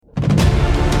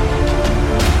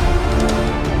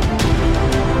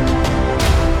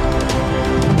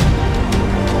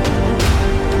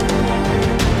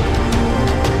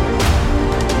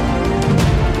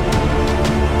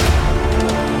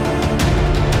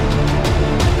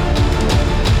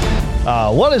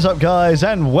What is up, guys,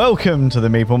 and welcome to the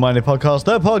Meeple Minded Podcast,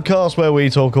 the podcast where we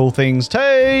talk all things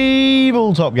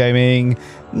tabletop gaming.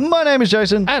 My name is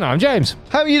Jason. And I'm James.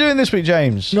 How are you doing this week,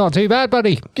 James? Not too bad,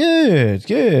 buddy.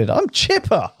 Good. I'm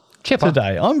chipper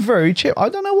today. I'm very chipper. I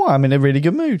don't know why. I'm in a really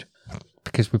good mood.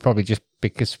 Because we've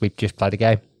just played a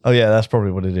game. Oh, yeah, that's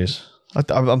probably what it is.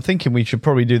 I'm thinking we should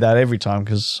probably do that every time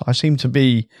because I seem to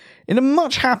be in a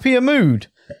much happier mood.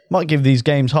 Might give these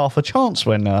games half a chance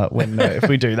when if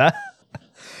we do that.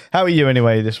 How are you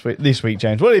anyway this week,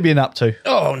 James? What have you been up to?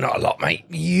 Oh, not a lot, mate.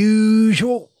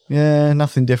 Usual. Yeah,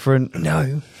 nothing different.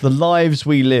 No. The lives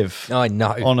we live. I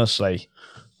know. Honestly.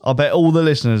 I bet all the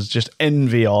listeners just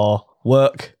envy our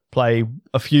work, play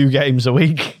a few games a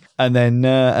week, and then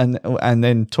and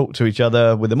then talk to each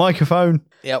other with a microphone.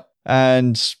 Yep.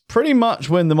 And pretty much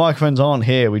when the microphones aren't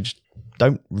here, we just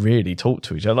don't really talk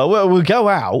to each other. Well, we'll go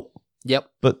out.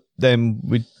 Yep. But then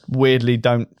we weirdly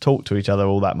don't talk to each other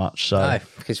all that much. So No,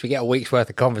 because we get a week's worth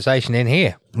of conversation in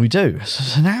here. we do.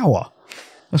 It's an hour.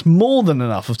 That's more than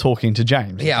enough of talking to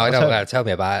James. Yeah, I don't know. Tell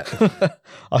me about it.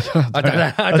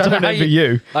 I don't know for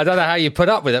you. I don't know how you put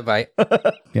up with it, mate.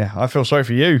 Yeah, I feel sorry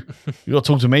for you. You got to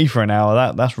talk to me for an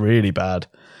hour. That's really bad.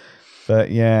 But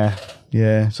yeah.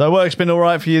 So work's been all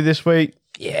right for you this week?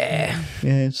 Yeah,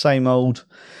 Same old.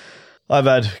 I've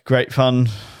had great fun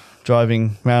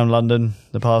driving around London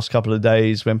the past couple of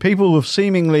days when people have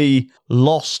seemingly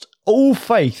lost all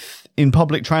faith in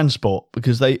public transport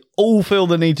because they all feel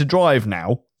the need to drive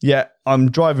now. Yet I'm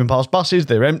driving past buses,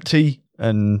 they're empty,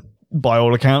 and by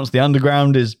all accounts, the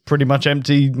underground is pretty much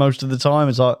empty most of the time.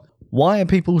 It's like, why are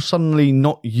people suddenly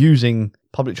not using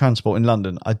public transport in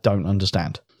London? I don't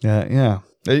understand. Yeah.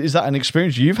 Is that an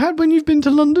experience you've had when you've been to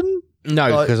London?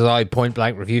 no, because I point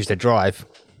blank refuse to drive.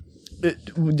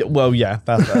 Well, yeah,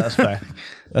 that's fair.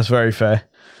 That's very fair.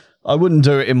 I wouldn't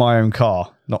do it in my own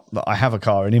car. Not that I have a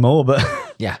car anymore, but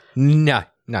Yeah, no.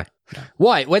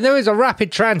 Why? When there is a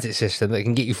rapid transit system that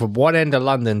can get you from one end of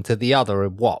London to the other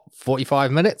in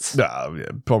 45 minutes? yeah,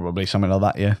 probably something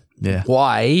like that. Yeah,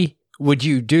 Why would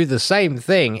you do the same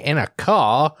thing in a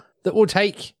car that will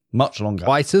take much longer.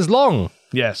 twice as long?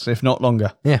 Yes, if not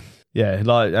longer. Yeah.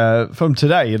 Like from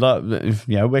today,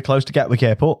 we're close to Gatwick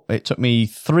Airport. It took me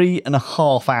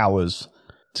 3.5 hours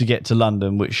to get to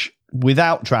London, which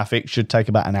without traffic should take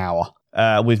about an hour.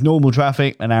 With normal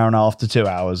traffic, an hour and a half to 2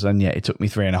 hours. And yeah, it took me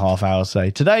 3.5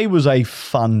 hours today was a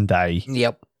fun day.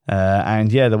 Yep.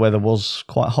 And yeah, the weather was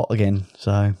quite hot again.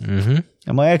 So, and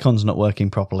my aircon's not working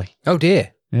properly. Oh,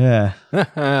 dear. Yeah.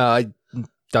 I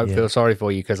don't feel sorry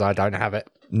for you because I don't have it.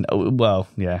 No, well,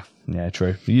 yeah,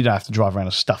 true. You don't have to drive around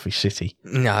a stuffy city.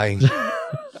 No.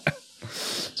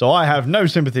 So I have no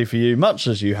sympathy for you, much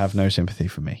as you have no sympathy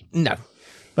for me. No.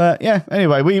 But yeah,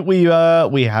 anyway,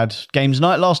 we had games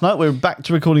night last night. We're back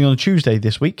to recording on a Tuesday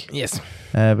this week. Yes.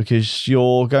 Because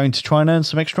you're going to try and earn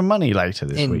some extra money later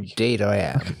this week. Indeed I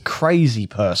am. Like a crazy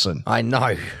person. I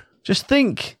know. Just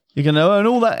think you're going to earn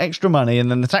all that extra money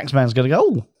and then the tax man's going to go,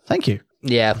 oh, thank you.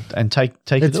 Yeah. And take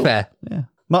it all. It's fair. Yeah.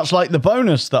 Much like the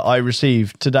bonus that I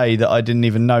received today that I didn't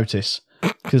even notice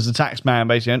because the tax man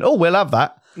basically went, oh, we'll have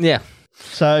that. Yeah.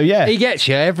 So, yeah. He gets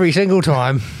you every single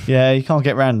time. Yeah, you can't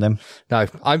get around them. No,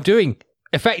 I'm doing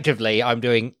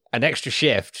an extra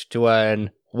shift to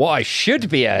earn what I should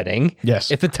be earning.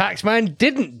 Yes. If the tax man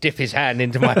didn't dip his hand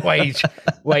into my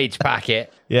wage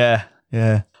packet. Yeah.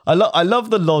 I love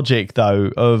the logic,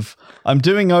 though, of I'm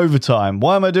doing overtime.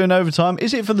 Why am I doing overtime?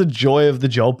 Is it for the joy of the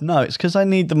job? No, it's because I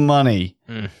need the money.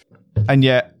 And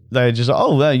yet they're just like,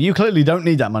 oh, well, you clearly don't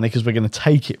need that money because we're going to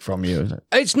take it from you.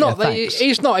 It's not. thanks.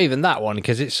 It's not even that one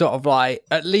because it's sort of like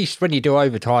at least when you do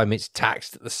overtime, it's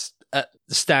taxed at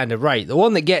the standard rate. The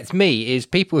one that gets me is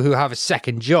people who have a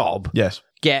second job. Yes.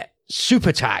 Get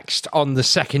super taxed on the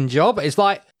second job. It's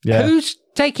like Yeah. who's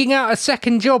taking out a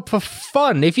second job for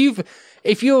fun? If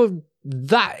you're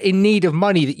that in need of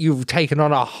money that you've taken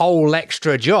on a whole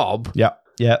extra job. Yeah.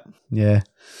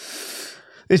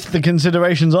 It's the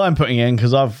considerations I'm putting in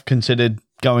because I've considered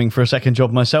going for a second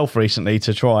job myself recently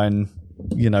to try and,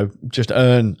 just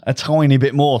earn a tiny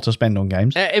bit more to spend on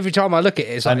games. Every time I look at it,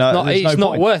 it's like, it's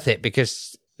not worth it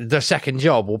because the second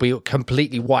job will be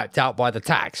completely wiped out by the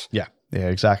tax. Yeah,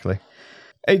 exactly.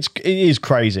 It is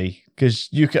crazy because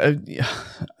you can,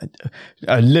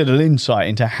 a little insight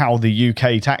into how the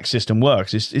UK tax system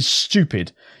works is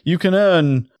stupid. You can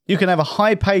have a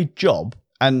high paid job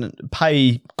and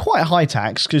pay quite high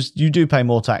tax because you do pay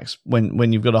more tax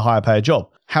when you've got a higher paid job.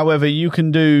 However, you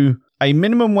can do a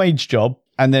minimum wage job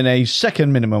and then a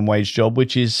second minimum wage job,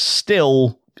 which is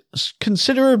still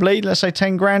considerably, let's say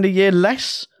 10 grand a year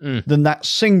less than that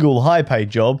single high paid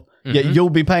job. Yet you'll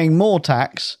be paying more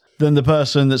tax than the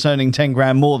person that's earning 10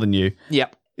 grand more than you.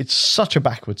 Yep. It's such a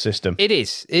backward system. It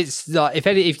is. It's like, if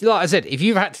like I said, if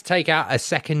you've had to take out a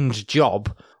second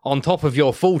job on top of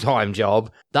your full-time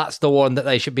job, that's the one that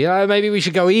they should be, maybe we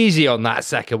should go easy on that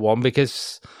second one,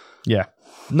 because Yeah.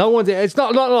 no one, it's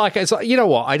not like, it's like, you know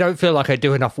what, I don't feel like I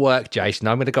do enough work, Jason.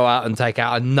 I'm going to go out and take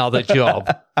out another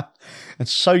job. And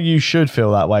so you should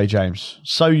feel that way, James.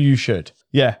 So you should.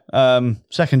 Yeah.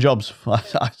 Second jobs.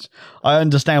 I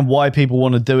understand why people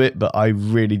want to do it, but I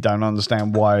really don't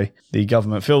understand why the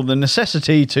government feel the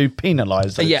necessity to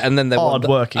penalise those And then they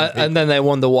hard-working people. and then they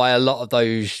wonder why a lot of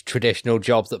those traditional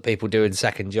jobs that people do in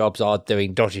second jobs are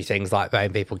doing dodgy things like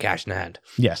paying people cash in hand.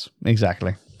 Yes,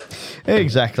 exactly.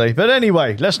 Exactly. But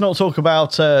anyway, let's not talk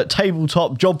about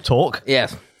tabletop job talk.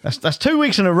 Yes. That's 2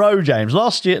 weeks in a row, James.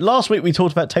 Last week we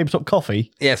talked about tabletop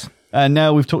coffee, Yes. and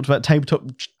now we've talked about tabletop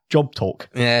job talk.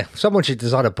 Yeah. Someone should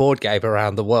design a board game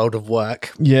around the world of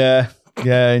work. Yeah,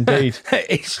 indeed.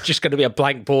 It's just going to be a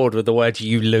blank board with the words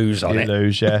 "you lose" on You it.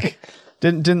 lose, yeah.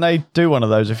 Didn't they do one of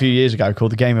those a few years ago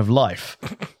called the Game of Life?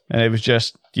 And it was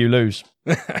just, you lose.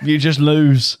 You just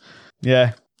lose.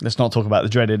 Yeah. Let's not talk about the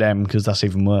dreaded M, because that's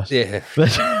even worse. Yeah.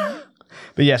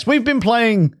 But yes, we've been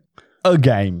playing a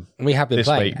game We have been this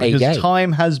playing week, a because game.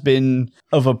 time has been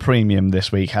of a premium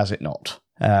this week, has it not?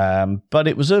 But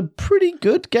it was a pretty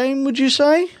good game, would you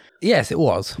say? Yes, it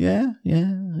was. Yeah.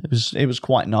 It was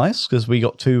quite nice, because we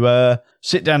got to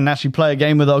sit down and actually play a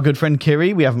game with our good friend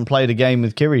Kiri. We haven't played a game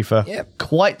with Kiri for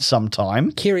quite some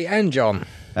time. Kiri and John.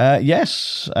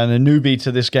 Yes, and a newbie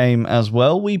to this game as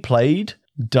well. We played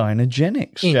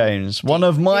Dynagenics, James. One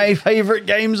of my favourite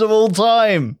games of all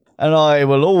time. And I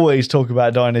will always talk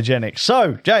about Dynagenics.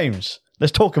 So, James,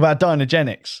 let's talk about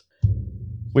Dynagenics.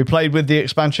 We played with the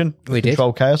expansion. We did.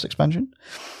 Control Chaos expansion.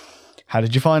 How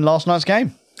did you find last night's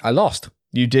game? I lost.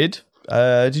 You did?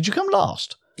 Did you come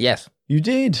last? Yes. You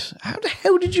did. How the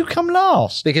hell did you come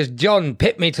last? Because John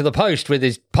pipped me to the post with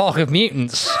his Park of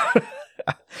Mutants.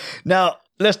 Now,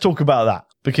 let's talk about that,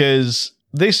 because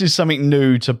this is something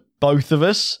new to both of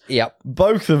us. Yep.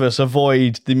 Both of us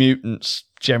avoid the mutants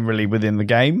generally within the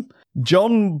game.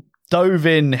 John dove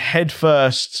in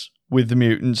headfirst with the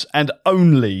mutants, and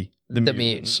only the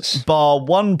mutants. Bar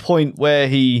one point where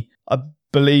I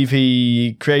believe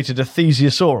he created a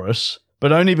Thesiosaurus,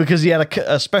 but only because he had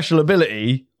a special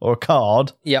ability or a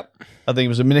card. Yep. I think it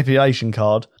was a manipulation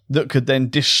card that could then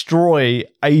destroy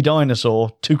a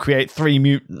dinosaur to create 3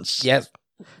 mutants. Yes.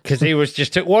 Because he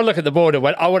took one look at the board and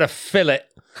went, I want to fill it.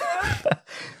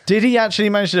 Did he actually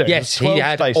manage to do it? Yes, he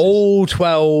had spaces. all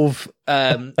 12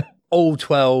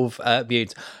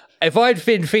 mutants. If I'd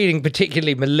been feeling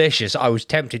particularly malicious, I was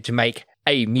tempted to make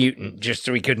a mutant just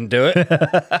so he couldn't do it,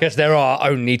 because there are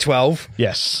only 12.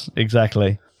 Yes,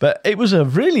 exactly. But it was a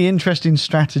really interesting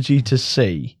strategy to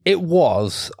see. It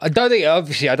was. I don't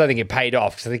think it paid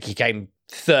off, because I think he came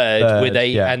third with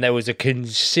and there was a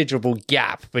considerable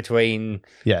gap between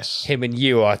him and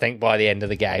you, I think, by the end of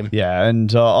the game. Yeah,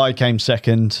 and I came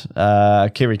second.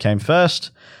 Kiri came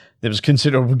first. There was a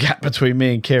considerable gap between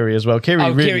me and Kiri as well.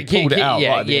 Kiri really pulled it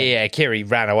out. Yeah. Kiri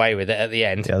ran away with it at the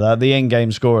end. Yeah, the end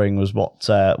game scoring was what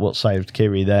saved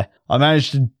Kiri there. I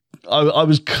managed to. I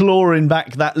was clawing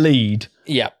back that lead.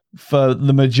 Yeah. For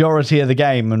the majority of the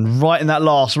game, and right in that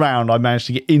last round, I managed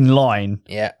to get in line.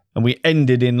 Yeah. And we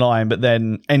ended in line, but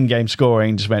then end game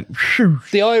scoring just went. Whew.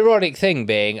 The ironic thing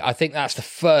being, I think that's the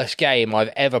first game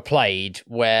I've ever played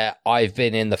where I've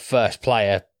been in the first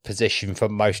player position for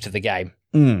most of the game.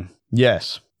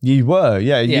 Yes, you were.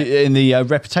 Yeah. In the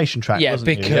reputation track. Yeah,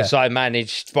 wasn't because you? I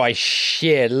managed by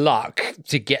sheer luck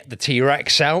to get the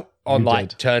T-Rex out on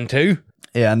turn 2.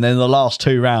 Yeah, and then the last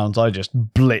 2 rounds, I just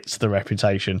blitzed the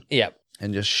reputation. Yep.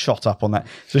 And just shot up on that.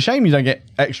 It's a shame you don't get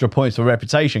extra points for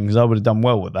reputation, because I would have done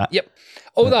well with that. Yep.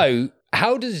 Although,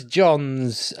 how does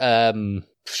John's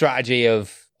strategy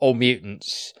of all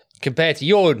mutants compare to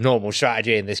your normal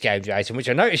strategy in this game, Jason, which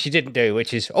I noticed you didn't do,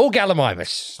 which is all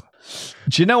Gallimimus?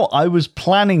 Do you know what? I was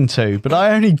planning to, but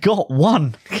I only got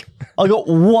 1. I got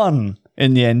 1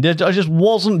 in the end. I just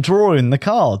wasn't drawing the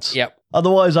cards. Yep.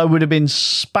 Otherwise, I would have been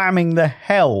spamming the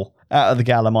hell out of the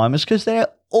Gallimimus, because they're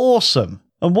awesome.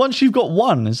 And once you've got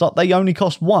 1, it's like they only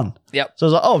cost 1. Yep. So I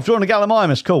was like, I've drawn a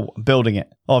Gallimimus. Cool. I'm building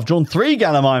it. Oh, I've drawn 3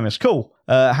 Gallimimus. Cool.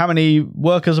 How many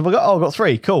workers have I got? Oh, I've got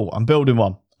 3. Cool. I'm building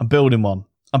one. I'm building one.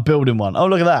 I'm building one. Oh,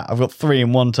 look at that. I've got 3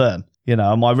 in 1 turn. You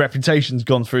know, my reputation's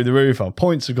gone through the roof. Our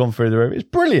points have gone through the roof. It's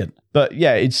brilliant. But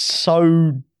yeah, it's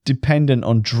so dependent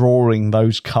on drawing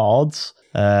those cards.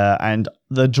 And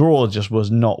the draw just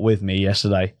was not with me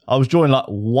yesterday. I was drawing like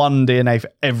 1 DNA for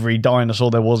every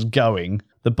dinosaur there was going.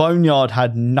 The Boneyard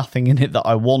had nothing in it that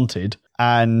I wanted,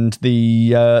 and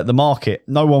the market.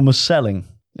 No one was selling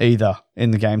either in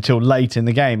the game till late in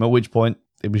the game, at which point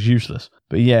it was useless.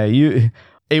 But yeah,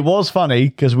 it was funny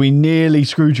because we nearly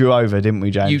screwed you over, didn't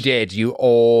we, James? You did. You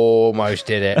almost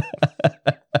did it.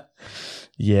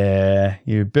 Yeah,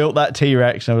 you built that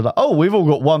T-Rex and I was like, oh, we've all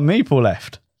got one meeple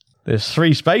left. There's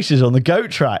 3 spaces on the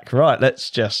goat track. Right, let's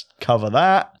just cover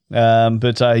that.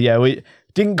 Yeah, we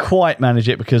didn't quite manage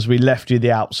it because we left you the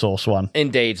outsource one.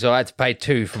 Indeed, so I had to pay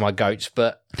 2 for my goats,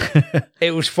 but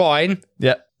it was fine.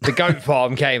 Yep. The goat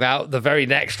farm came out the very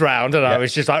next round, and I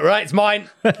was just like, right, it's mine.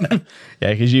 Yeah,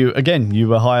 because you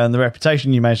were high on the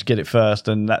reputation. You managed to get it first,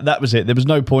 and that was it. There was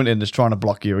no point in us trying to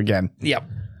block you again. Yep.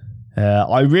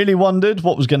 I really wondered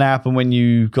what was going to happen when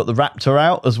you got the raptor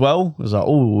out as well. I was like,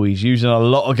 oh, he's using a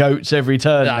lot of goats every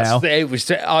turn now.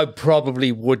 I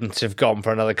probably wouldn't have gone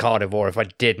for another carnivore if I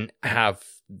didn't have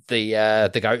the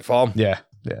goat farm. Yeah.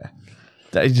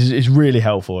 It's really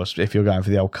helpful if you're going for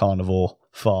the old carnivore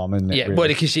farm, isn't it? Yeah, really? well,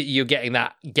 because you're getting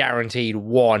that guaranteed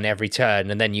 1 every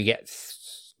turn, and then you get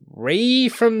 3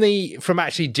 from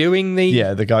actually doing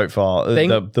the goat farm,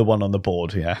 the one on the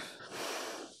board.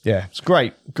 Yeah, it's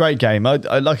great game. I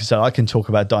like I said, I can talk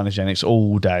about Dynogenics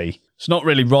all day. It's not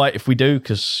really right if we do,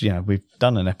 because we've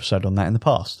done an episode on that in the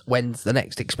past. When's the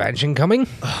next expansion coming?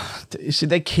 See,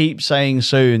 they keep saying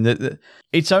soon that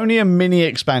it's only a mini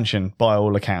expansion by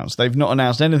all accounts. They've not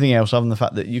announced anything else other than the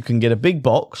fact that you can get a big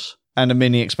box and a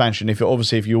mini expansion. If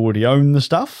you already own the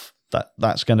stuff,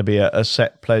 that's going to be a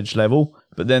set pledge level.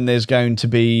 But then there's going to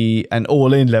be an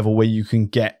all-in level where you can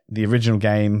get the original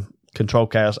game, Control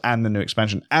Chaos, and the new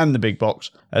expansion and the big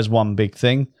box as one big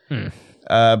thing.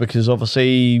 Because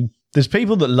obviously there's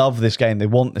people that love this game, they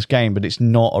want this game, but it's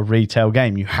not a retail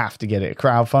game. You have to get it at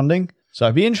crowdfunding. So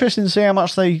it'd be interesting to see how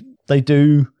much they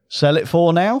do sell it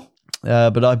for now.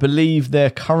 But I believe they're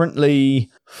currently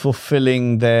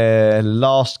fulfilling their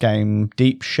last game,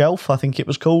 Deep Shelf, I think it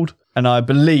was called. And I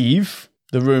believe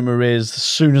the rumour is as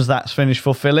soon as that's finished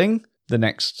fulfilling, the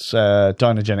next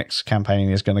Dynogenics campaign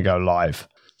is going to go live.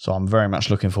 So I'm very much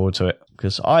looking forward to it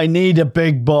because I need a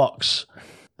big box.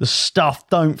 The stuff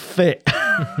don't fit.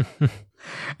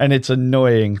 And it's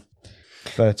annoying.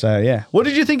 But yeah. What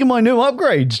did you think of my new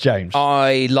upgrades, James?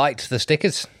 I liked the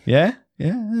stickers. Yeah?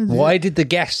 Why did the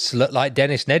guests look like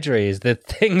Dennis Nedry is the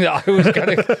thing that I was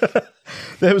going to...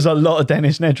 There was a lot of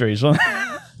Dennis Nedrys.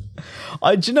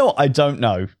 Do you know what? I don't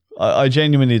know. I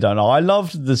genuinely don't know. I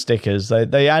loved the stickers.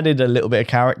 They added a little bit of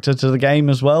character to the game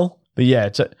as well. But yeah,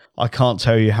 I can't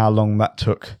tell you how long that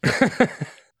took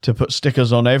to put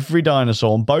stickers on every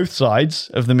dinosaur on both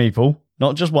sides of the meeple.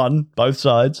 Not just one, both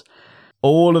sides.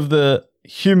 All of the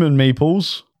human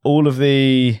meeples, all of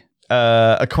the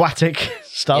aquatic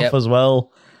stuff as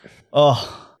well.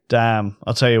 Oh, damn.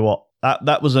 I'll tell you what,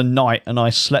 that was a night and I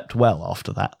slept well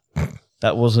after that.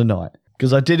 That was a night.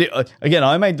 Because I did it, again,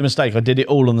 I made the mistake. I did it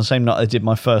all on the same night I did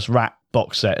my first Rat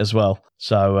box set as well.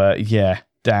 So, yeah,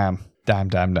 damn.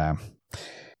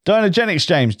 Dynogenics,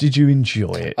 James, did you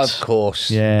enjoy it? Of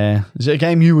course. Yeah. Is it a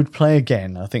game you would play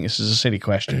again? I think this is a silly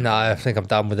question. No, I think I'm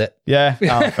done with it. Yeah?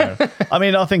 Oh, fair. I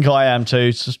mean, I think I am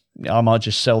too. I might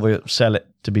just sell it,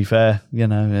 to be fair.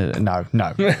 No.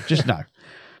 Just no.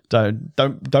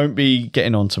 Don't be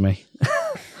getting on to me.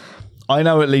 I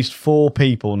know at least 4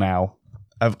 people now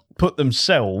have put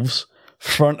themselves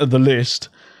front of the list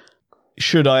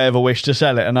should I ever wish to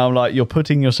sell it. And I'm like, you're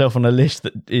putting yourself on a list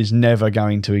that is never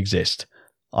going to exist.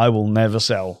 I will never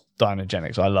sell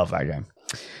Dynogenics. I love that game.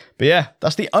 But yeah,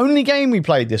 that's the only game we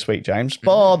played this week, James,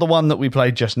 bar the one that we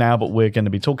played just now, but we're going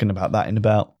to be talking about that in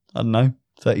about,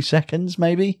 30 seconds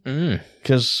maybe?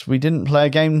 Because we didn't play a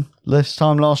game this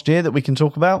time last year that we can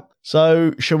talk about.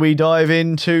 So shall we dive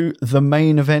into the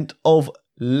main event of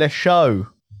Le Show?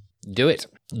 Do it.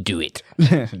 Do it.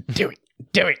 Do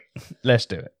it. Let's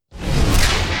do it.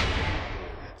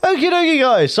 Okie dokie,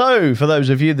 guys. So, for those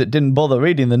of you that didn't bother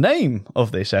reading the name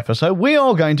of this episode, we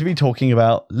are going to be talking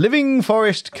about Living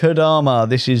Forest Kodama.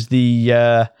 This is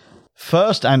the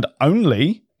first and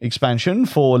only expansion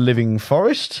for Living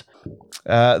Forest,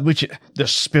 which the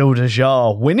Spiel des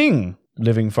Jahres winning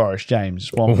Living Forest,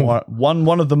 James. Won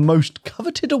one of the most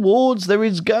coveted awards there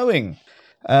is going.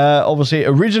 Obviously,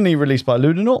 originally released by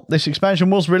Ludonaute, this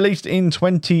expansion was released in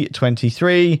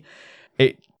 2023.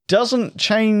 It doesn't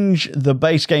change the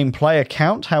base game player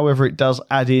count, however, it does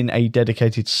add in a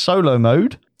dedicated solo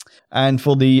mode. And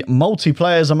for the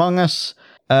multiplayers among us,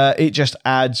 it just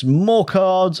adds more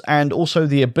cards and also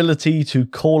the ability to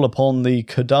call upon the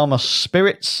Kodama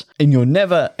spirits in your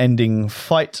never-ending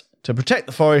fight to protect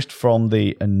the forest from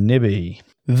the Onibi.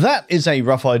 that is a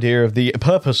rough idea of the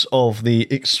purpose of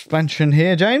the expansion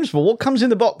here, James. But what comes in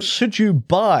the box should you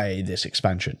buy this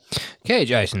expansion? Okay,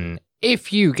 Jason,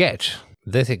 if you get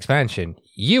this expansion,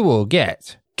 you will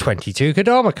get 22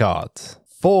 Kodama cards,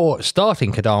 4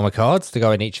 starting Kodama cards to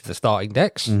go in each of the starting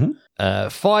decks,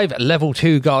 5 level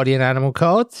 2 Guardian Animal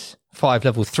cards, 5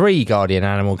 level 3 Guardian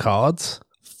Animal cards,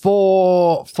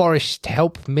 4 Forest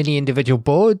Help mini individual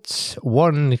boards,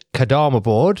 1 Kodama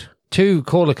board, 2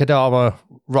 Caller Kodama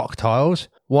rock tiles,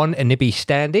 1 Anibi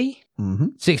standee,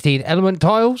 16 element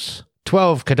tiles,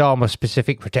 12 Kodama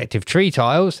specific protective tree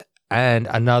tiles, and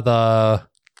another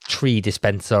tree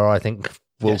dispenser, I think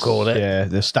we'll call it. Yeah,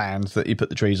 the stands that you put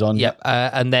the trees on. Yep.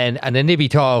 And then an Anibi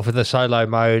tile for the solo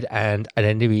mode and an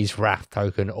Anibi's Wrath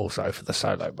token also for the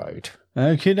solo mode.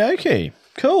 Okie dokie.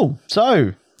 Cool.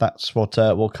 So that's what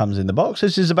comes in the box.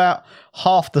 This is about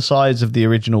half the size of the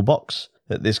original box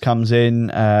that this comes in.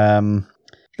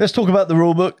 Let's talk about the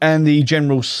rulebook and the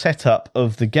general setup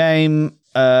of the game.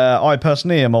 I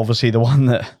personally am obviously the one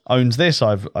that owns this.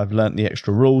 I've learnt the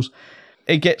extra rules.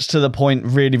 It gets to the point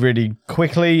really, really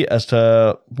quickly as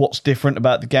to what's different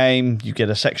about the game. You get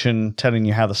a section telling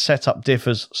you how the setup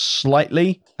differs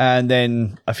slightly, and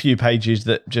then a few pages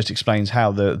that just explains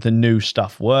how the new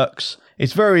stuff works.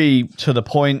 It's very to the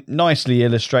point, nicely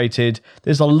illustrated.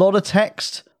 There's a lot of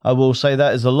text. I will say that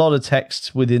there's a lot of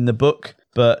text within the book,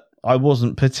 but I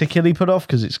wasn't particularly put off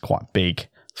because it's quite big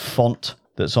font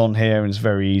that's on here and it's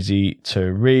very easy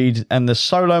to read. And the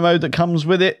solo mode that comes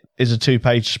with it is a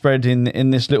 2-page spread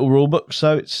in this little rulebook,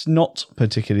 so it's not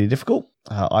particularly difficult.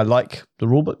 I like the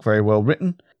rulebook, very well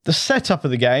written. The setup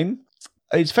of the game,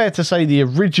 it's fair to say the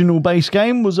original base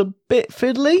game was a bit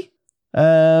fiddly.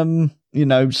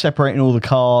 Separating all the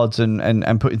cards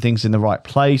and putting things in the right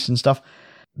place and stuff.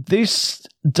 This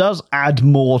does add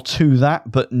more to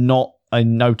that, but not a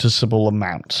noticeable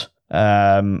amount.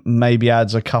 Maybe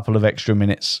adds a couple of extra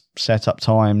minutes setup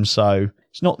time, so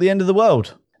it's not the end of the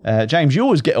world. James, you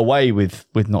always get away with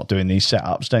not doing these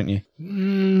setups, don't you?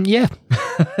 Yeah.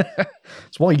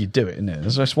 That's why you do it, isn't it?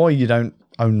 That's why you don't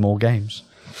own more games.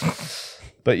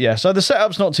 But yeah, so the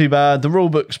setup's not too bad. The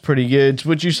rulebook's pretty good.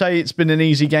 Would you say it's been an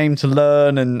easy game to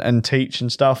learn and teach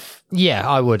and stuff? Yeah,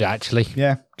 I would actually.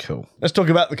 Yeah, cool. Let's talk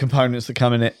about the components that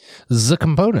come in it. The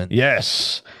components.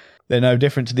 Yes. They're no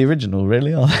different to the original,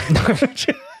 really, are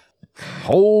they?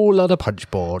 Whole lot of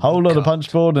punchboard. Whole lot of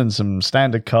punchboard and some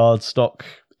standard card stock.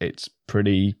 It's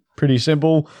pretty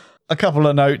simple. A couple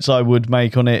of notes I would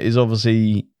make on it is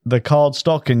obviously the card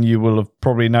stock, and you will have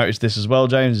probably noticed this as well,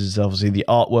 James, is obviously the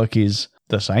artwork is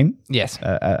the same. Yes.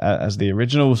 As the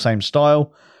original, same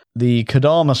style. The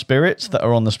Kodama spirits that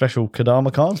are on the special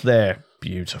Kodama cards, they're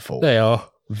beautiful. They are.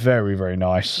 Very, very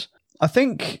nice. I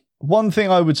think one thing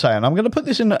I would say, and I'm going to put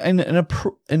this in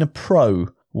a pro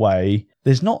way,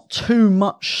 there's not too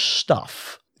much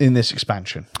stuff in this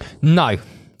expansion. No,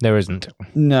 there isn't.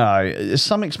 No, there's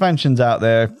some expansions out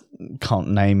there, can't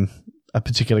name a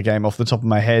particular game off the top of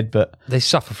my head, but they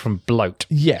suffer from bloat.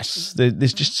 Yes,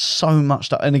 there's just so much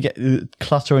stuff. And again,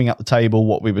 cluttering up the table,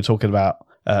 what we were talking about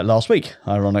last week,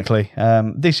 ironically.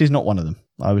 This is not one of them,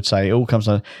 I would say. It all comes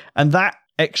down. And that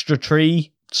extra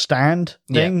tree stand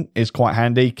thing is quite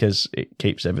handy because it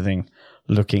keeps everything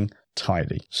looking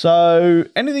tidy. So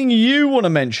anything you want to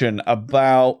mention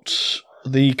about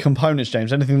the components,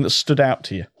 James? Anything that stood out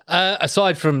to you?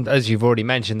 Aside from, as you've already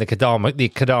mentioned, the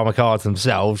Kodama cards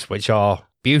themselves, which are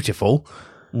beautiful.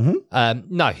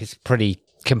 Mm-hmm. No, it's pretty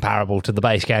comparable to the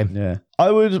base game. Yeah,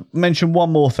 I would mention one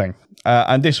more thing,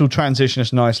 and this will transition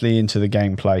us nicely into the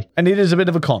gameplay. And it is a bit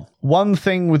of a con. One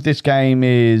thing with this game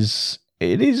is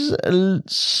it is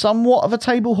somewhat of a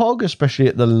table hog, especially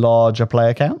at the larger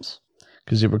player counts,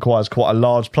 because it requires quite a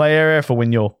large play area for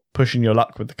when you're pushing your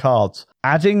luck with the cards.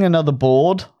 Adding another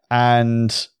board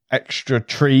and extra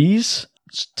trees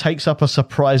takes up a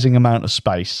surprising amount of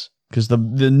space, because the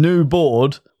new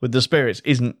board with the spirits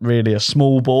isn't really a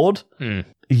small board.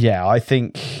 Yeah, I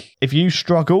think if you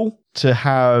struggle to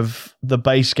have the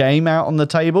base game out on the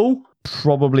table,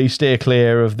 probably steer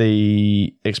clear of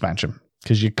the expansion,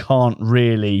 because you can't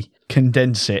really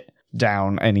condense it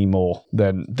down any more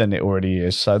than it already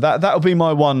is. So that'll be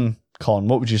my one con.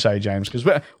 What would you say, James?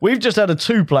 Because we've just had a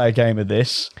 2-player game of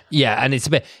this. Yeah, and it's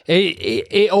a bit.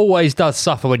 It always does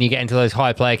suffer when you get into those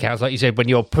high player counts, like you said. When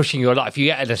you're pushing your luck, if you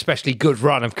get an especially good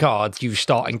run of cards, you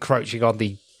start encroaching on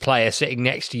the player sitting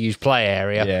next to you's play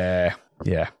area.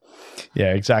 Yeah,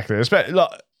 exactly.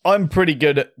 I'm pretty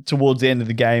good towards the end of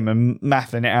the game and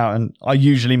mathing it out, and I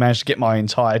usually manage to get my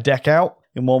entire deck out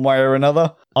in one way or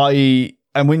another.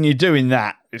 And when you're doing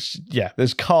that,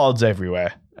 there's cards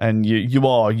everywhere. and you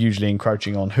are usually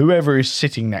encroaching on whoever is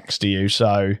sitting next to you.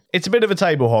 So it's a bit of a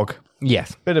table hog.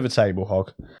 Yes. Bit of a table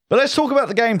hog. But let's talk about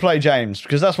the gameplay, James,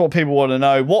 because that's what people want to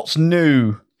know. What's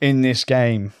new in this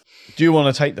game? Do you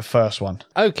want to take the first one?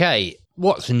 Okay,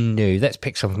 what's new? Let's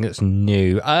pick something that's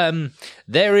new.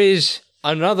 There is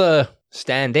another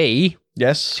standee.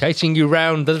 Yes. Chasing you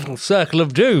round the little circle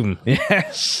of doom.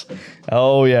 Yes.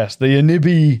 Oh, yes. The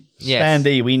Inibi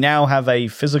standee. We now have a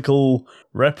physical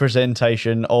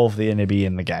representation of the Inibi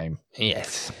in the game.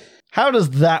 Yes. How does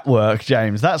that work,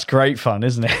 James? That's great fun,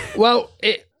 isn't it? Well,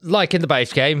 like in the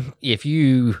base game, if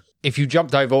you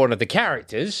jumped over one of the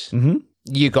characters,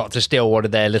 you got to steal one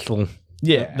of their little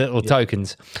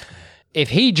tokens. If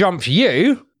he jumps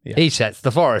you, he sets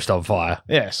the forest on fire.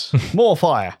 Yes. More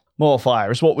fire. More fire.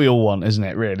 It's what we all want, isn't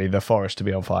it, really? The forest to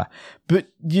be on fire. But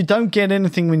you don't get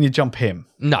anything when you jump him.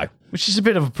 No. Which is a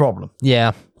bit of a problem.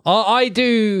 Yeah. I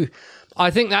do.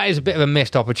 I think that is a bit of a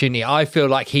missed opportunity. I feel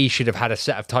like he should have had a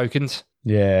set of tokens.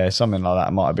 Yeah, something like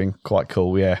that might have been quite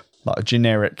cool, yeah. Like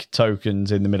generic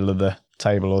tokens in the middle of the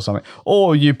table or something.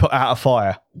 Or you put out a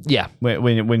fire. Yeah.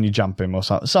 When you jump him or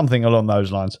something along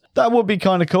those lines. That would be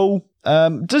kind of cool.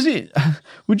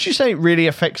 Would you say it really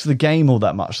affects the game all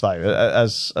that much, though,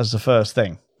 as the first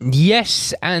thing?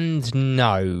 Yes and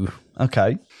no.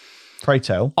 Okay. Pray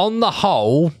tell. On the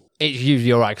whole, it's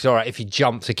usually all right, because if he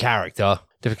jumps a character,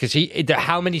 because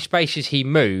how many spaces he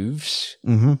moves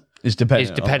is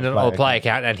dependent on the player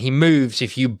count, and he moves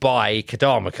if you buy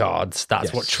Kodama cards.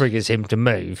 That's what triggers him to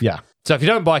move. Yeah. So if you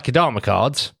don't buy Kodama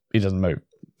cards, he doesn't move.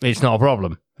 It's not a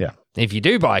problem. Yeah. If you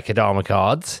do buy Kodama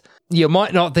cards, you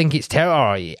might not think it's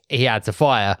terrible. He had to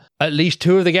fire. At least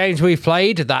 2 of the games we've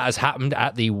played, that has happened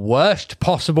at the worst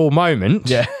possible moment.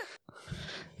 Yeah.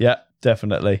 Yeah,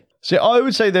 definitely. See, I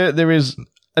would say there is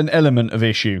an element of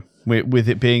issue with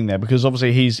it being there, because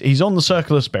obviously he's on the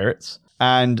Circle of Spirits,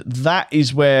 and that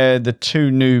is where the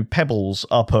 2 new pebbles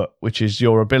are put, which is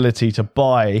your ability to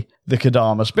buy the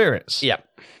Kodama spirits. Yeah.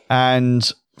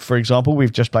 And, for example,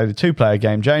 we've just played a 2-player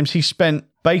game, James. He spent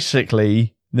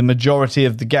basically the majority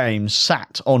of the game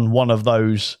sat on one of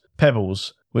those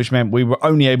pebbles, which meant we were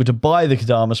only able to buy the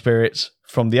Kodama spirits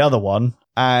from the other one.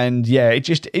 And yeah, it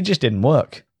just didn't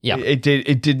work. Yeah. It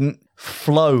didn't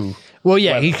flow. Well,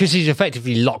 yeah, because he's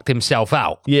effectively locked himself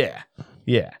out. Yeah.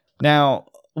 Yeah. Now,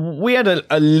 we had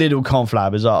a little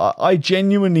conflab. As I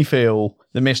genuinely feel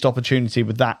the missed opportunity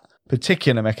with that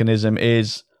particular mechanism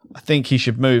is, I think he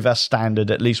should move as standard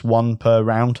at least 1 per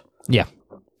round. Yeah.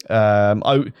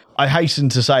 I hasten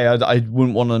to say I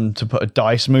wouldn't want them to put a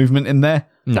dice movement in there.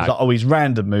 No. It's like, he's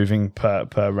random moving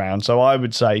per round. So I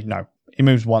would say, no, he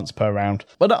moves once per round.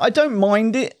 But I don't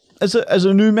mind it as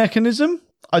a new mechanism.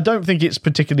 I don't think it's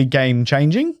particularly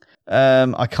game-changing.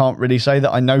 I can't really say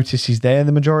that I notice he's there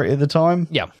the majority of the time.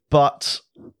 Yeah. But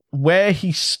where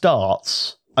he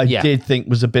starts, I did think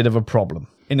was a bit of a problem.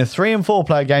 In a 3 and 4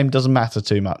 player game, doesn't matter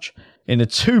too much. In a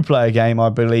 2-player game, I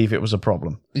believe it was a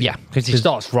problem. Yeah, because he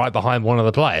starts right behind one of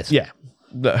the players. Yeah.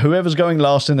 Whoever's going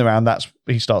last in the round,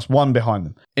 he starts 1 behind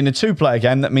them. In a 2-player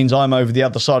game, that means I'm over the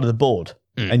other side of the board.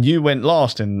 And you went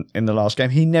last in the last game.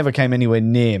 He never came anywhere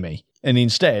near me. And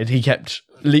instead, he kept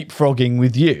leapfrogging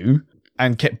with you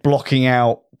and kept blocking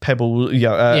out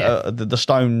the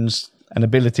stones and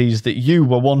abilities that you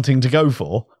were wanting to go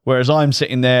for. Whereas I'm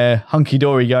sitting there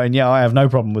hunky-dory going, yeah, I have no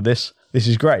problem with this. This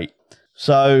is great.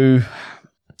 So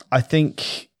I don't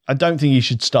think he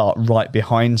should start right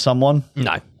behind someone.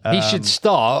 No. He should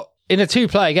start, in a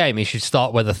 2-player game, he should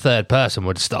start where the third person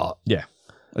would start. Yeah.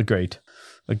 Agreed.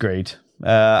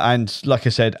 And like I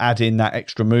said, add in that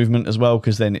extra movement as well,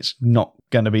 because then it's not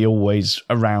going to be always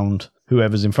around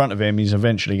whoever's in front of him. He's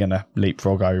eventually going to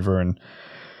leapfrog over and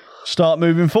start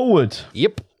moving forward.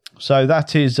 Yep. So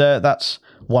that's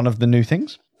one of the new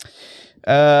things.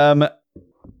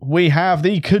 We have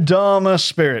the Kodama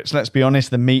spirits. Let's be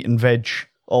honest, the meat and veg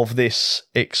of this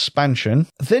expansion.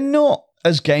 They're not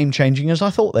as game-changing as I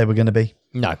thought they were going to be.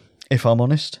 No. If I'm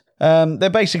honest.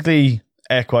 They're basically,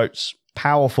 air quotes,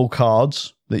 powerful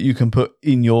cards that you can put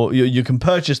in you can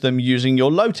purchase them using your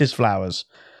lotus flowers,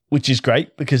 which is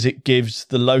great because it gives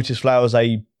the lotus flowers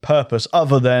a purpose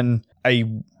other than a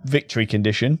victory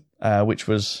condition, which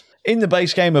was in the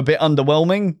base game a bit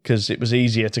underwhelming because it was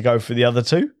easier to go for the other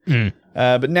 2.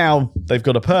 But now they've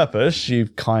got a purpose. You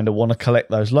kind of want to collect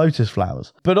those lotus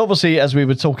flowers. But obviously, as we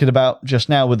were talking about just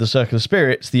now with the Circle of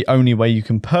Spirits, the only way you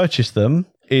can purchase them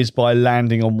is by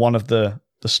landing on one of the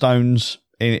stones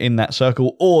in that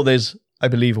circle, or there's, I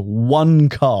believe, 1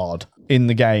 card in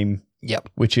the game. Yep.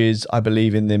 Which is, I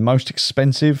believe, in the most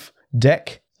expensive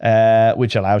deck,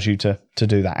 which allows you to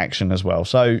do that action as well.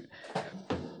 So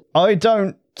I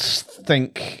don't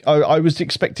think I was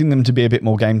expecting them to be a bit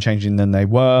more game changing than they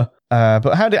were.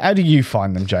 But how do you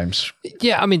find them, James?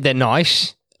 Yeah, I mean they're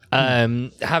nice.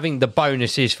 Having the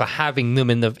bonuses for having them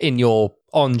in your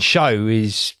on show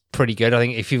is pretty good. I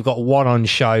think if you've got one on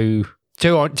show,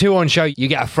 two on show, you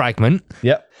get a fragment.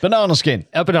 Yep. Banana skin.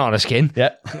 A banana skin.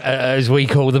 Yep. As we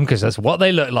call them, because that's what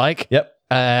they look like. Yep.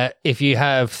 If you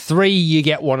have 3, you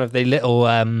get one of the little.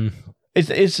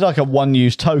 It's like a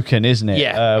one-use token, isn't it?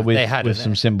 Yeah. With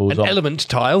some symbols on. Element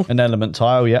tile. An element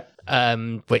tile. Yeah.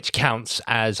 Which counts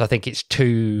as I think it's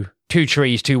two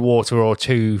trees, 2 water, or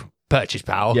 2 purchase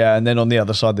power. Yeah, and then on the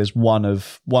other side, there's one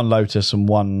lotus and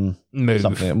one move,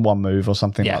 one move or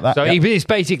something like that. So it's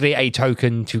basically a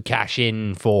token to cash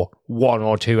in for 1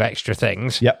 or 2 extra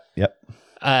things. Yep.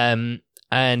 And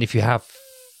if you have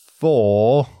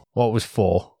 4, what was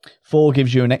 4? 4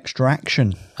 gives you an extra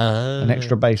action, an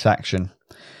extra base action.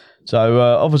 So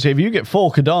obviously, if you get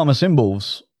 4 Kodama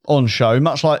symbols on show,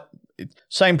 much like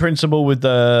same principle with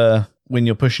when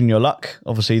you're pushing your luck,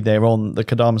 obviously the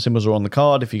Kodama symbols are on the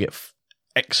card. If you get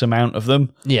X amount of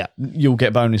them, you'll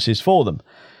get bonuses for them.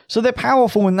 So they're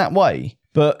powerful in that way.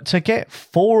 But to get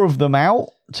 4 of them out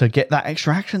to get that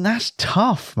extra action, that's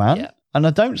tough, man. Yeah. And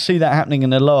I don't see that happening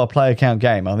in a lower player count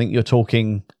game. I think you're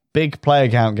talking big player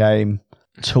count game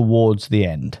towards the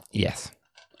end. Yes.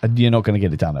 And you're not going to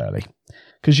get it done early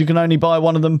because you can only buy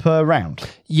one of them per round.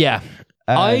 Yeah.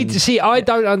 I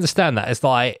don't understand that. It's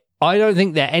like, I don't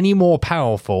think they're any more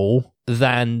powerful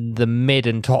than the mid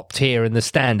and top tier in the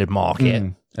standard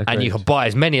market. And you can buy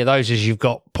as many of those as you've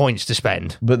got points to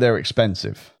spend. But they're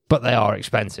expensive. But they are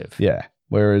expensive. Yeah.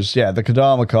 Whereas, the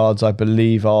Kodama cards, I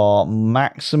believe, are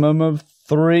maximum of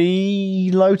 3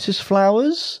 lotus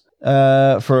flowers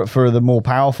for the more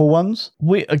powerful ones.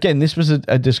 Again, this was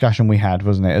a discussion we had,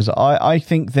 wasn't it? As I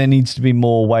think there needs to be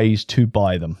more ways to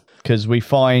buy them. Because we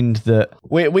find that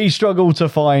we struggle to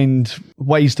find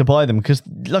ways to buy them. Because,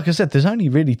 like I said, there's only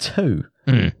really 2.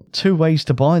 2 ways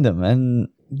to buy them. And,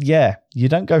 you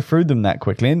don't go through them that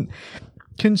quickly. And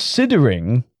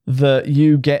considering that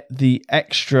you get the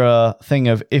extra thing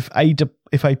of if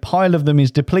a pile of them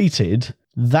is depleted,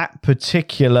 that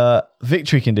particular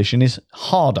victory condition is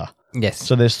harder. Yes.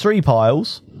 So there's 3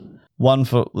 piles. One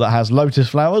that has lotus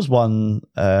flowers, one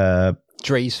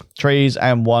trees,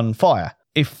 and 1 fire.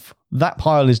 If that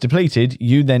pile is depleted,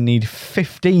 you then need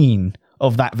 15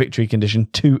 of that victory condition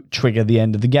to trigger the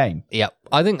end of the game. Yep.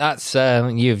 I think that's,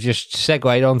 you've just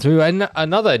segued on through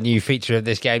another new feature of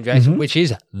this game, Jason, which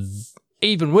is,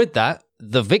 even with that,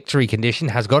 the victory condition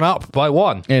has gone up by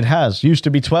 1. It has. Used to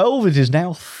be 12, it is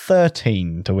now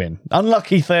 13 to win.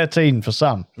 Unlucky 13 for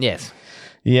some. Yes.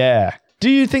 Yeah. Do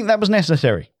you think that was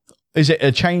necessary? Is it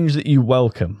a change that you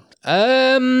welcome?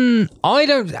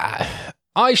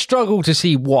 I struggle to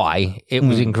see why it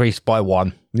was increased by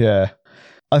 1. Yeah.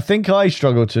 I think I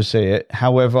struggle to see it.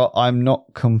 However, I'm not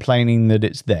complaining that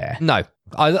it's there. No.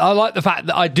 I like the fact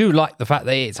that I do like the fact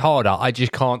that it's harder. I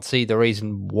just can't see the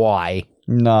reason why.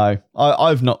 No.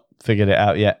 I've not figured it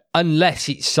out yet. Unless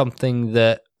it's something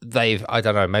that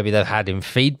maybe they've had in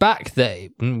feedback that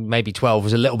maybe 12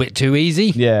 was a little bit too easy.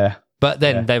 Yeah. But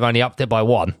then they've only upped it by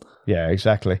 1. Yeah,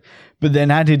 exactly. But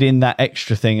then added in that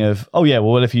extra thing of,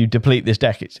 if you deplete this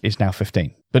deck, it's now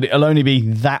 15. But it'll only be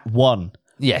that one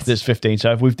that's 15.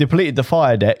 So if we've depleted the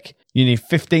fire deck, you need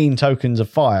 15 tokens of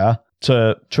fire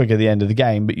to trigger the end of the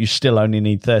game, but you still only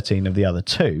need 13 of the other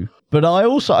 2. But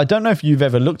I don't know if you've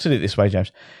ever looked at it this way,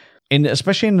 James,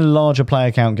 especially in a larger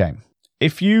player count game.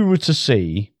 If you were to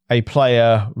see a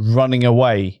player running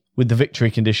away with the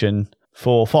victory condition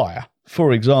for fire,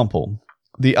 for example,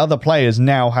 the other players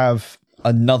now have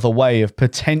another way of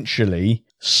potentially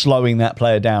slowing that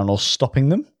player down or stopping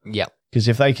them. Yeah. Because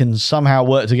if they can somehow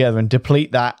work together and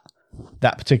deplete that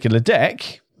particular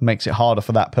deck, makes it harder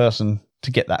for that person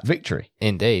to get that victory.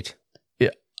 Indeed.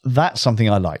 Yeah, that's something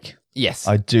I like. Yes.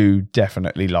 I do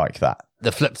definitely like that.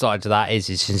 The flip side to that is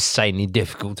it's insanely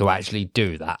difficult to actually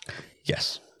do that.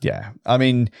 Yes. Yeah. I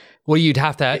mean... Well, you'd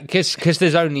have to... Because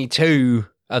there's only 2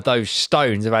 of those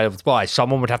stones available to buy.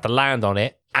 Someone would have to land on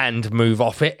it and move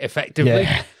off it effectively.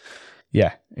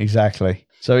 Yeah, exactly.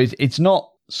 So it's not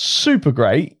super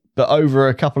great, but over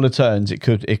a couple of turns, it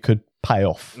could pay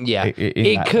off. Yeah,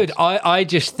 it could. I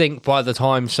just think by the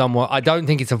time I don't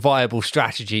think it's a viable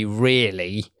strategy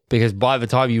really, because by the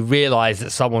time you realise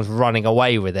that someone's running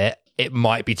away with it, it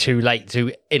might be too late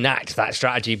to enact that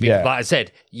strategy. Because like I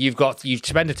said, you've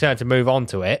spent a turn to move on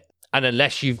to it. And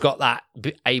unless you've got that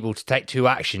able to take 2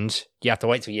 actions, you have to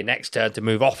wait till your next turn to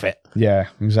move off it. Yeah,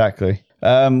 exactly.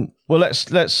 Well,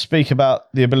 let's speak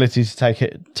about the ability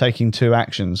to taking 2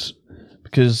 actions,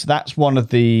 because that's one of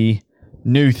the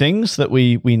new things that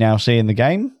we now see in the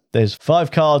game. There's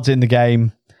 5 cards in the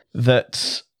game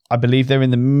that I believe they're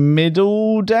in the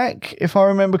middle deck, if I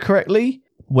remember correctly,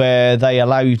 where they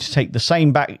allow you to take the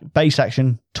same base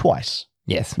action twice.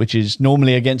 Yes. Which is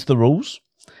normally against the rules.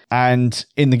 And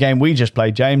in the game we just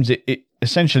played, James, it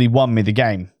essentially won me the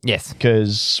game. Yes.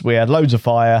 Because we had loads of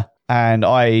fire, and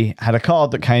I had a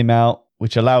card that came out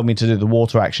which allowed me to do the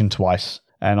water action twice.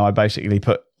 And I basically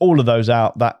put all of those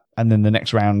out, and then the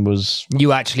next round was...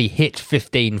 You actually hit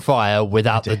 15 fire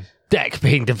without the deck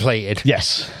being depleted.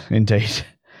 Yes, indeed.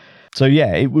 So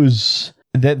yeah, it was...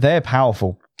 They're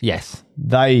powerful. Yes.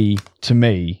 To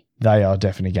me, they are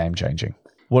definitely game-changing.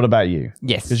 What about you?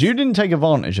 Yes. Because you didn't take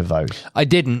advantage of those. I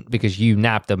didn't, because you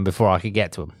nabbed them before I could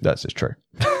get to them. That's just true.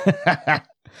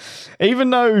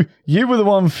 Even though you were the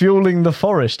one fueling the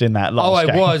forest in that last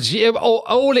game. I was. Yeah,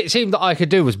 all it seemed that I could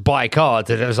do was buy cards,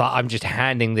 and it was like, I'm just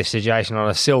handing this to Jason on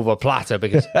a silver platter,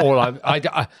 because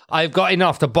I've got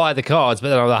enough to buy the cards, but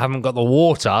then I haven't got the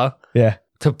water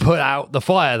to put out the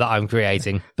fire that I'm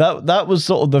creating. That was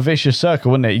sort of the vicious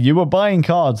circle, wasn't it? You were buying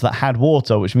cards that had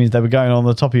water, which means they were going on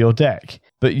the top of your deck.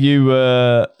 But you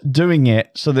were doing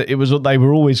it so that they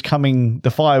were always coming,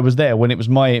 the fire was there when it was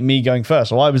me going first.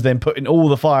 So I was then putting all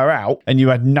the fire out, and you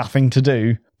had nothing to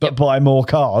do but buy more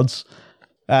cards.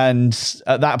 And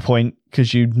at that point,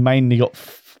 because you'd mainly got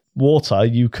water,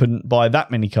 you couldn't buy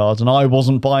that many cards, and I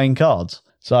wasn't buying cards.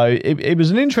 So it was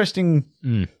an interesting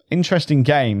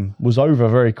game, was over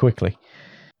very quickly.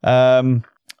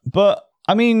 But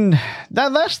I mean,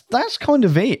 that's kind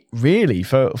of it, really,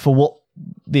 for what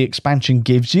the expansion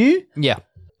gives you. Yeah.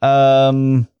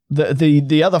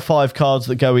 The other 5 cards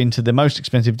that go into the most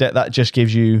expensive deck, that just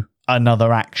gives you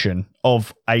another action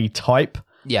of a type.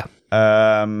 Yeah.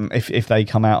 If they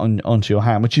come out onto your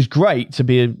hand, which is great to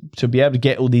be able to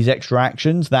get all these extra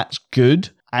actions. That's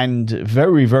good and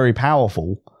very, very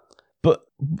powerful. But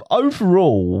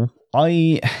overall,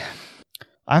 I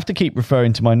have to keep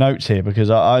referring to my notes here, because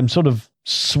I'm sort of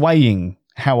swaying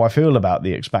how I feel about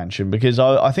the expansion, because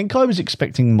I think I was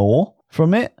expecting more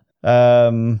from it.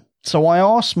 So I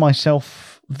asked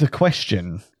myself the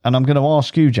question, and I'm going to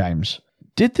ask you, James,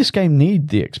 did this game need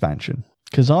the expansion?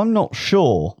 Because I'm not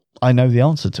sure I know the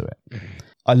answer to it.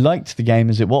 I liked the game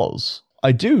as it was.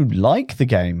 I do like the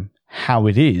game how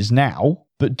it is now,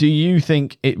 but do you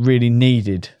think it really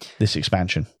needed this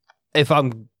expansion? If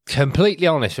I'm completely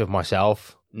honest with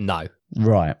myself, no.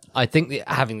 Right. I think that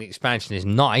having the expansion is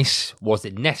nice. Was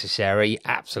it necessary?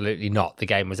 Absolutely not. The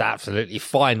game was absolutely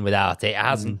fine without it. It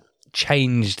hasn't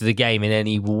changed the game in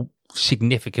any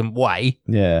significant way.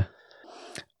 Yeah.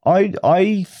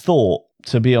 I thought,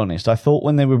 to be honest,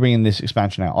 when they were bringing this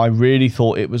expansion out, I really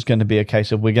thought it was going to be a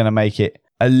case of we're going to make it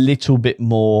a little bit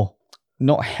more,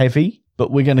 not heavy,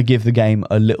 but we're going to give the game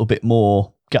a little bit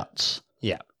more guts.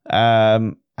 Yeah.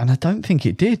 And I don't think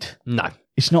it did. No.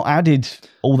 It's not added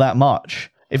all that much.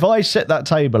 If I set that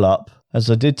table up, as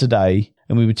I did today,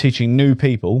 and we were teaching new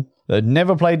people that had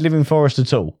never played Living Forest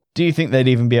at all, do you think they'd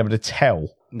even be able to tell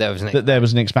that there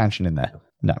was an expansion in there?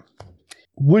 No.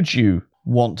 Would you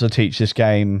want to teach this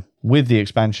game with the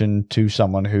expansion to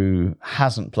someone who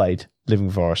hasn't played Living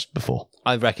Forest before?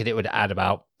 I reckon it would add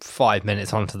about 5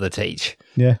 minutes onto the teach.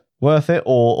 Yeah. Worth it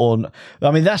or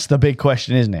I mean, that's the big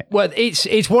question, isn't it? Well,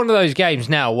 it's one of those games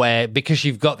now where, because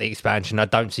you've got the expansion, I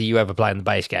don't see you ever playing the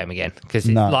base game again, because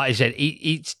like I said,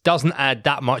 it doesn't add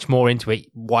that much more into it.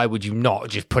 Why would you not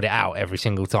just put it out every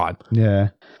single time? Yeah,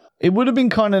 it would have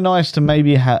been kind of nice to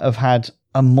maybe have had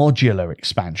a modular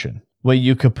expansion where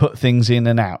you could put things in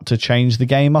and out to change the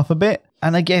game up a bit,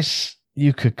 and I guess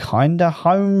you could kind of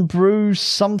homebrew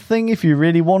something if you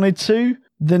really wanted to.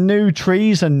 The new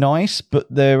trees are nice, but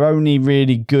they're only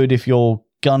really good if you're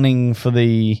gunning for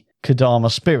the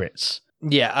Kodama spirits.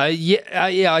 Yeah,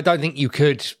 I don't think you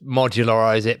could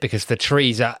modularize it, because the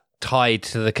trees are tied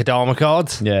to the Kodama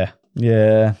cards. Yeah.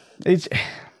 It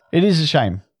is a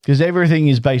shame, because everything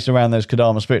is based around those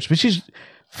Kodama spirits, which is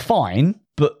fine,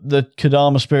 but the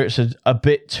Kodama spirits are a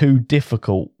bit too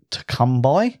difficult to come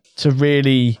by to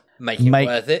really make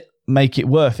worth it. Make it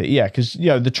worth it, yeah, because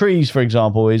the trees, for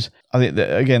example, I think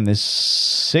that, again, there's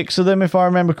 6 of them if I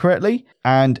remember correctly,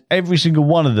 and every single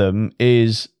one of them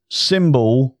is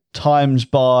symbol times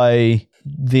by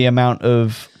the amount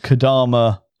of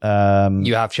Kodama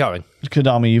you have showing.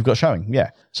 Kodama you've got showing, yeah.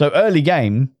 So early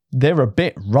game, they're a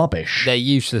bit rubbish. They're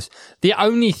useless. The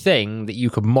only thing that you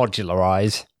could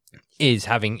modularize is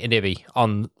having Inibi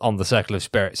on the Circle of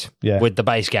Spirits with the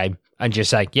base game, and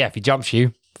just say, if he jumps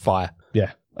you, fire.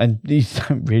 Yeah. And you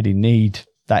don't really need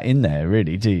that in there,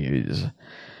 really, do you?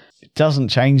 It doesn't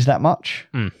change that much.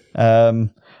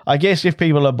 I I guess if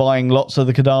people are buying lots of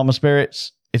the Kodama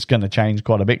spirits, it's going to change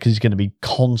quite a bit because he's going to be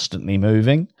constantly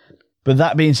moving. But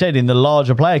that being said, in the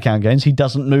larger player count games, he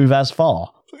doesn't move as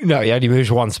far. No, he only moves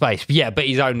one space. But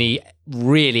he's only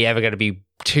really ever going to be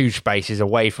 2 spaces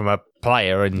away from a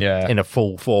player in a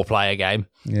full 4-player game.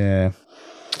 Yeah.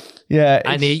 Yeah.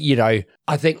 And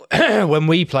I think when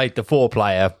we played the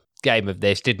 4-player game of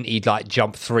this, didn't he like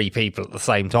jump 3 people at the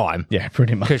same time? Yeah,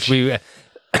 pretty much. Because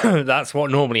that's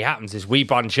what normally happens is we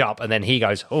bunch up and then he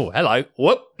goes, oh, hello,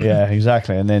 whoop. Yeah,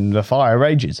 exactly. And then the fire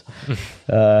rages.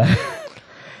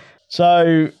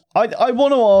 So I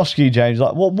want to ask you, James,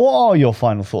 like, what are your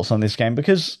final thoughts on this game?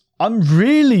 Because I'm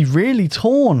really, really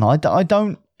torn.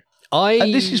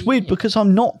 And this is weird because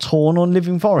I'm not torn on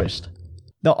Living Forest.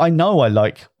 Now, I know I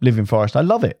like Living Forest. I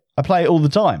love it. I play it all the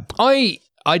time. I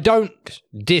don't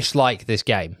dislike this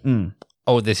game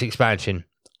or this expansion.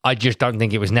 I just don't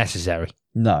think it was necessary.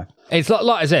 No. It's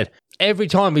like I said, every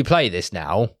time we play this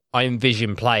now, I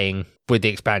envision playing with the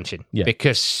expansion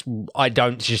because I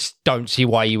don't see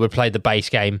why you would play the base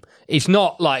game. It's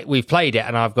not like we've played it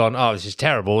and I've gone, oh, this is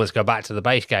terrible. Let's go back to the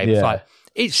base game. It's like,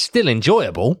 it's still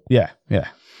enjoyable. Yeah, yeah.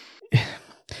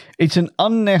 It's an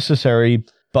unnecessary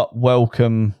but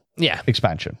welcome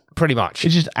expansion. Pretty much. It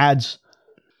just adds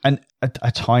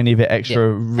a tiny bit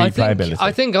extra replayability.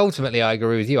 I think ultimately I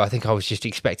agree with you. I think I was just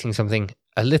expecting something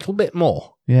a little bit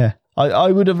more. Yeah.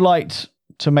 I would have liked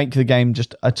to make the game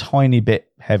just a tiny bit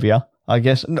heavier, I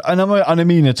guess. And I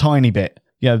mean a tiny bit.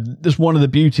 That's one of the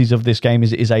beauties of this game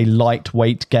is it is a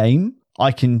lightweight game.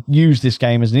 I can use this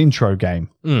game as an intro game,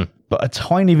 but a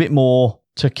tiny bit more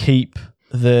to keep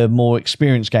the more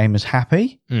experienced gamers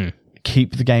happy,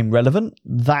 keep the game relevant.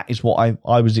 That is what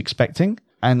I was expecting.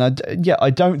 And I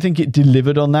don't think it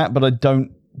delivered on that, but I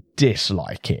don't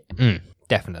dislike it.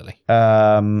 Definitely.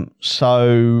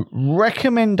 So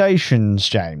recommendations,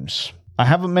 James. I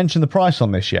haven't mentioned the price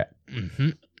on this yet.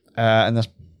 And that's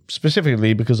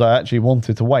specifically because I actually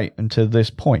wanted to wait until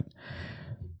this point.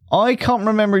 I can't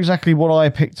remember exactly what I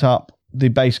picked up the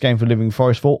base game for Living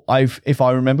Forest for. If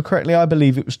I remember correctly, I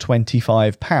believe it was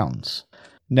 £25.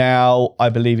 Now, I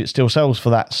believe it still sells for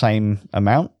that same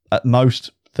amount, at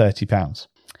most £30.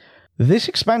 This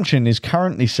expansion is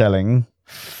currently selling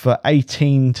for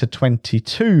 £18 to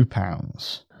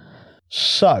 £22.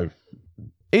 So,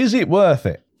 is it worth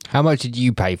it? How much did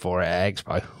you pay for it at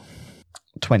Expo?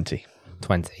 20.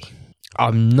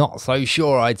 I'm not so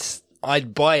sure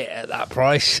I'd buy it at that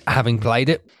price, having played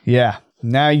it. Yeah.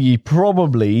 Now you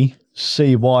probably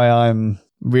see why I'm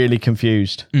really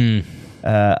confused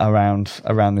around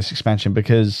this expansion,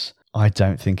 because I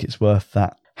don't think it's worth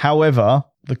that. However,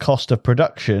 the cost of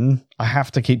production, I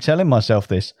have to keep telling myself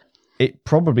this, it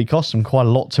probably costs them quite a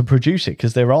lot to produce it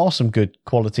because there are some good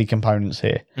quality components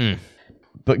here.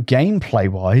 But gameplay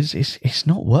wise, it's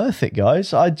not worth it,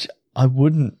 guys. I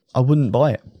wouldn't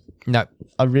buy it. No,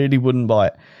 I really wouldn't buy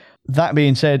it. That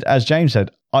being said, as James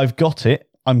said, I've got it.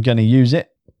 I'm going to use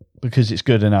it because it's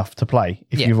good enough to play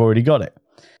if you've already got it.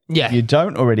 Yeah. If you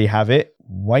don't already have it,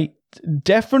 wait.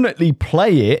 Definitely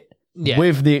play it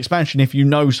with the expansion if you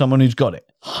know someone who's got it.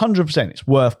 100% it's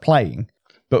worth playing.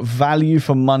 But value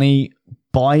for money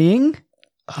buying?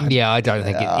 I don't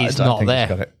think it's not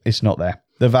there. It's not there.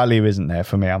 The value isn't there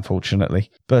for me, unfortunately.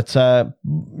 But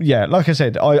like I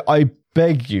said, I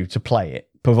beg you to play it,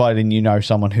 providing you know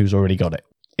someone who's already got it.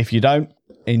 If you don't,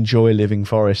 enjoy Living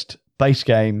Forest base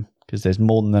game, because there's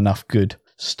more than enough good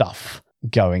stuff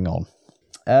going on.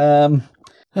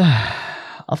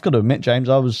 I've got to admit, James,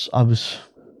 I was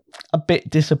a bit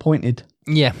disappointed.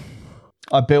 Yeah.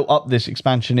 I built up this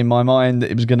expansion in my mind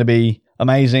that it was going to be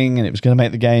amazing and it was going to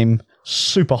make the game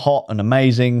super hot and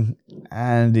amazing,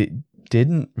 and it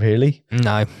didn't really.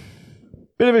 No.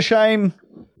 Bit of a shame,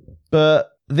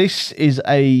 but this is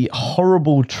a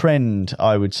horrible trend,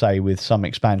 I would say, with some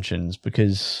expansions,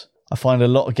 because I find a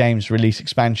lot of games release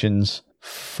expansions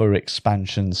for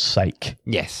expansion's sake.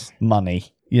 Yes.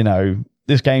 Money.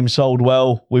 This game sold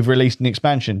well, we've released an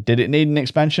expansion. Did it need an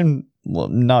expansion? Well,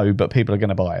 no, but people are going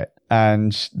to buy it.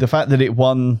 And the fact that it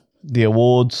won the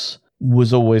awards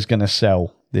was always going to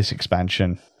sell this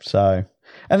expansion. So,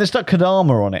 and they stuck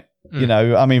Kodama on it.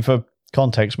 For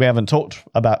context, we haven't talked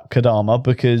about Kodama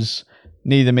because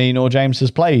neither me nor James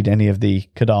has played any of the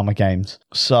Kodama games.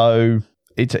 So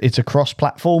it's a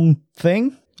cross-platform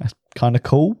thing. That's kind of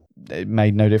cool. It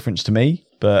made no difference to me,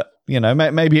 but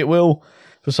maybe it will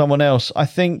for someone else. I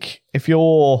think if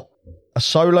you're a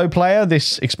solo player,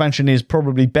 this expansion is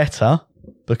probably better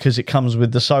because it comes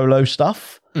with the solo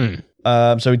stuff.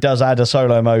 So it does add a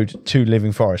solo mode to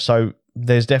Living Forest. So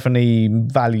there's definitely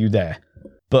value there.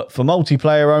 But for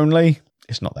multiplayer only,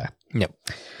 it's not there. Yep.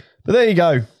 But there you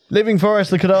go. Living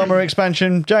Forest, the Kodama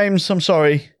expansion. James, I'm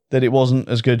sorry that it wasn't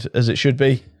as good as it should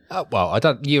be. Well, I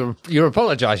don't. You're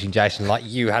apologising, Jason, like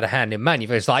you had a hand in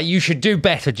manufacturing. It's like you should do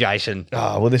better, Jason.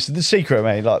 Well, this is the secret,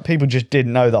 mate. Like, people just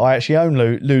didn't know that I actually own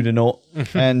Ludonaute,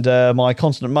 and my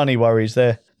constant money worries,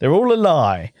 they're all a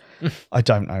lie. I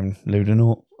don't own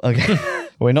Ludonaute. Okay.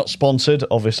 We're not sponsored,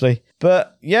 obviously.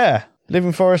 But yeah,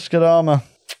 Living Forest, Kodama.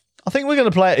 I think we're going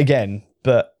to play it again,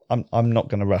 but I'm not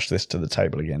going to rush this to the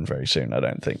table again very soon, I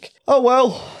don't think. Oh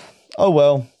well.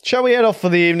 Shall we head off for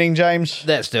the evening, James?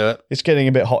 Let's do it. It's getting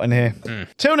a bit hot in here.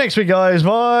 Till next week, guys.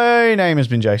 My name has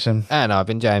been Jason. And I've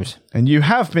been James. And you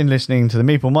have been listening to the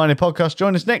Meeple Mining Podcast.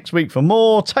 Join us next week for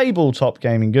more tabletop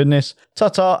gaming goodness.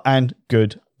 Ta-ta and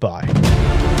goodbye.